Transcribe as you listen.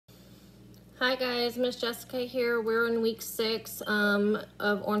Hi guys, Miss Jessica here. We're in week 6 of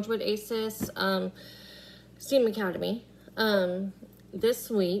Orangewood ASES STEAM Academy.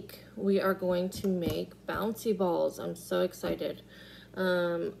 This week we are going to make bouncy balls. I'm so excited.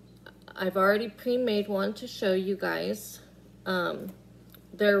 I've already pre-made one to show you guys.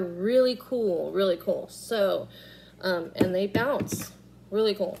 They're really cool. So, and they bounce.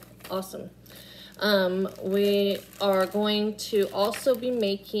 Really cool. Awesome. We are going to also be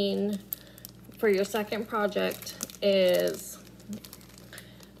making, for your second project, is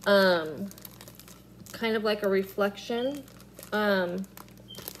kind of like a reflection.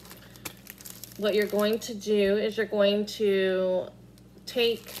 What you're going to do is you're going to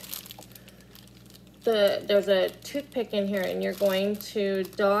take there's a toothpick in here, and you're going to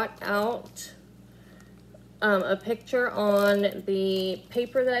dot out a picture on the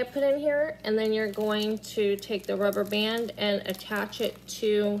paper that I put in here, and then you're going to take the rubber band and attach it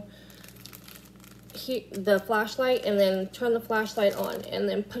to the flashlight, and then turn the flashlight on, and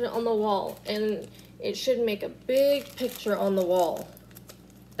then put it on the wall, and it should make a big picture on the wall.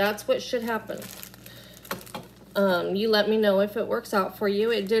 That's what should happen. You let me know if it works out for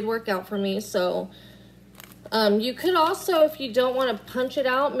you. It did work out for me. So you could also, if you don't want to punch it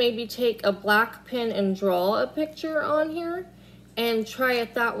out, maybe take a black pen and draw a picture on here and try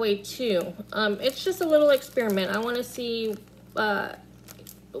it that way too. It's just a little experiment. I want to see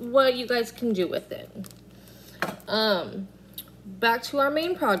what you guys can do with it. Back to our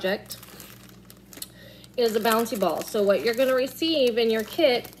main project is a bouncy ball. So what you're going to receive in your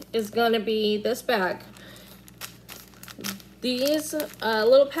kit is going to be this bag. These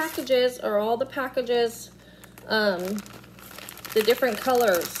little packages are all the packages, the different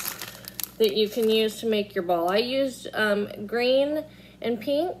colors that you can use to make your ball. I used green and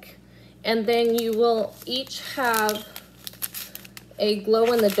pink, and then you will each have a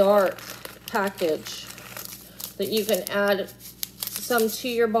glow-in-the-dark package that you can add some to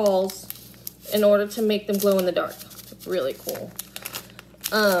your balls in order to make them glow in the dark. Really cool.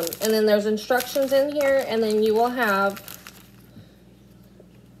 And then there's instructions in here, and then you will have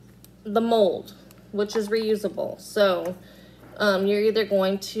the mold, which is reusable. So you're either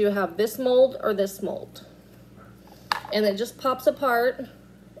going to have this mold or this mold, and it just pops apart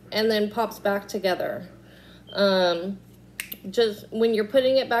and then pops back together. Just when you're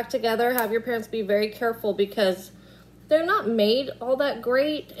putting it back together, have your parents be very careful, because they're not made all that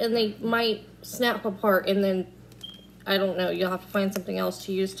great, and they might snap apart, and then I don't know, you'll have to find something else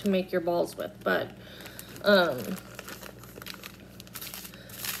to use to make your balls with. But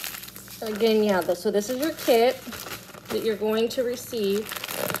again, yeah, so this is your kit that you're going to receive.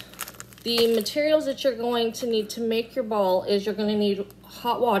 The materials that you're going to need to make your ball is you're going to need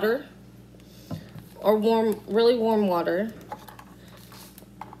hot water or really warm water.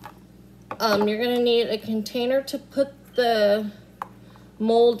 You're going to need a container to put the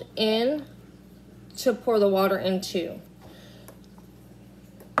mold in to pour the water into.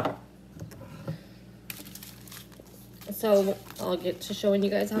 So I'll get to showing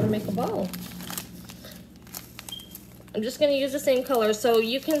you guys how to make a ball. I'm just going to use the same color. So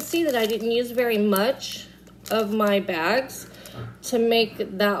you can see that I didn't use very much of my bags to make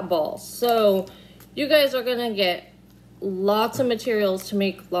that ball. So you guys are going to get lots of materials to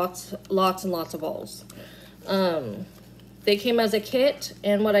make lots and lots of balls. They came as a kit,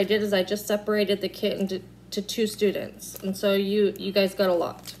 and what I did is I just separated the kit into 2 students, and so you guys got a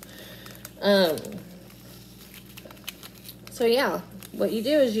lot. So yeah, what you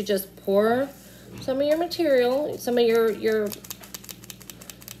do is you just pour some of your material, some of your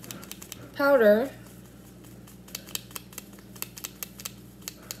powder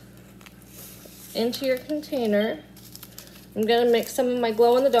into your container. I'm gonna mix some of my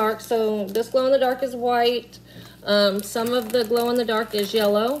glow-in-the-dark. So this glow-in-the-dark is white. Some of the glow-in-the-dark is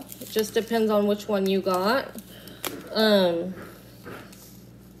yellow. It just depends on which one you got.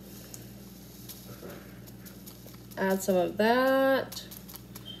 Add some of that.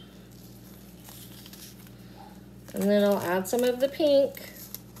 And then I'll add some of the pink.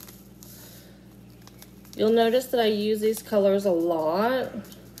 You'll notice that I use these colors a lot.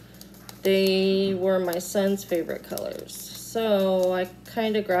 They were my son's favorite colors, so I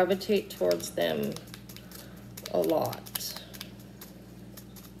kind of gravitate towards them a lot.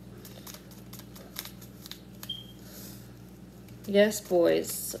 Yes,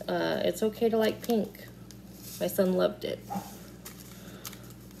 boys, it's okay to like pink. My son loved it.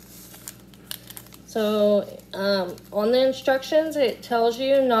 So on the instructions, it tells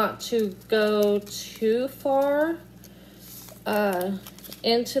you not to go too far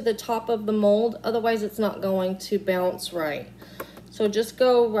into the top of the mold, otherwise it's not going to bounce right. So just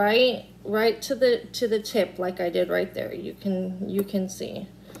go right to the tip like I did right there. You can see.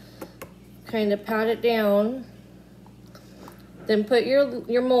 Kind of pat it down. Then put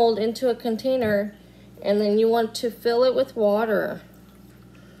your mold into a container, and then you want to fill it with water.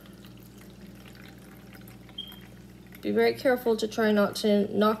 Be very careful to try not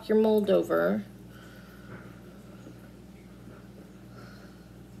to knock your mold over.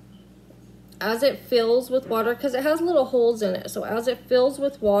 As it fills with water, because it has little holes in it, so as it fills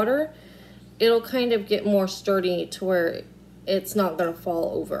with water, it'll kind of get more sturdy to where it's not going to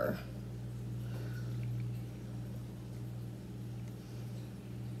fall over.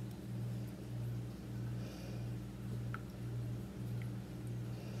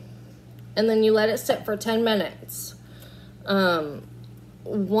 And then you let it sit for 10 minutes.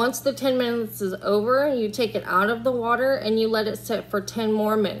 Once the 10 minutes is over, you take it out of the water and you let it sit for 10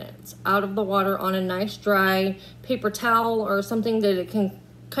 more minutes out of the water on a nice dry paper towel or something that it can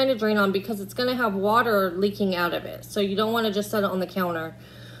kind of drain on, because it's going to have water leaking out of it. So you don't want to just set it on the counter.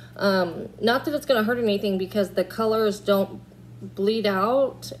 Not that it's going to hurt anything, because the colors don't bleed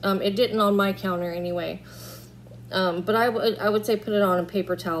out. It didn't on my counter anyway. But I would say put it on a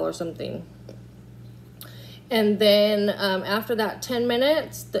paper towel or something. And then after that 10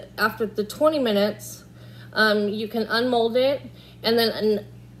 minutes, after the 20 minutes, you can unmold it. And then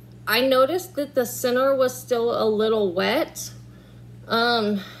I noticed that the center was still a little wet.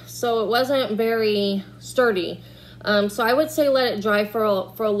 So it wasn't very sturdy. So I would say let it dry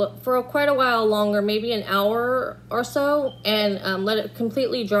for quite a while longer, maybe an hour or so, and let it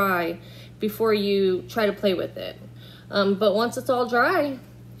completely dry before you try to play with it. But once it's all dry,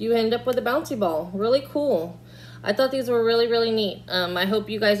 you end up with a bouncy ball. Really cool. I thought these were really, really neat. I hope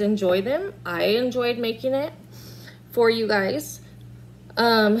you guys enjoy them. I enjoyed making it for you guys.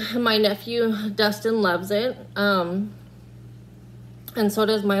 My nephew, Dustin, loves it. And so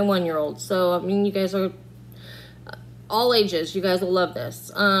does my 1-year-old. So, I mean, you guys are all ages. You guys will love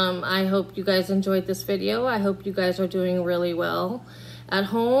this. I hope you guys enjoyed this video. I hope you guys are doing really well at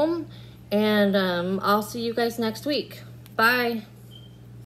home. And I'll see you guys next week. Bye.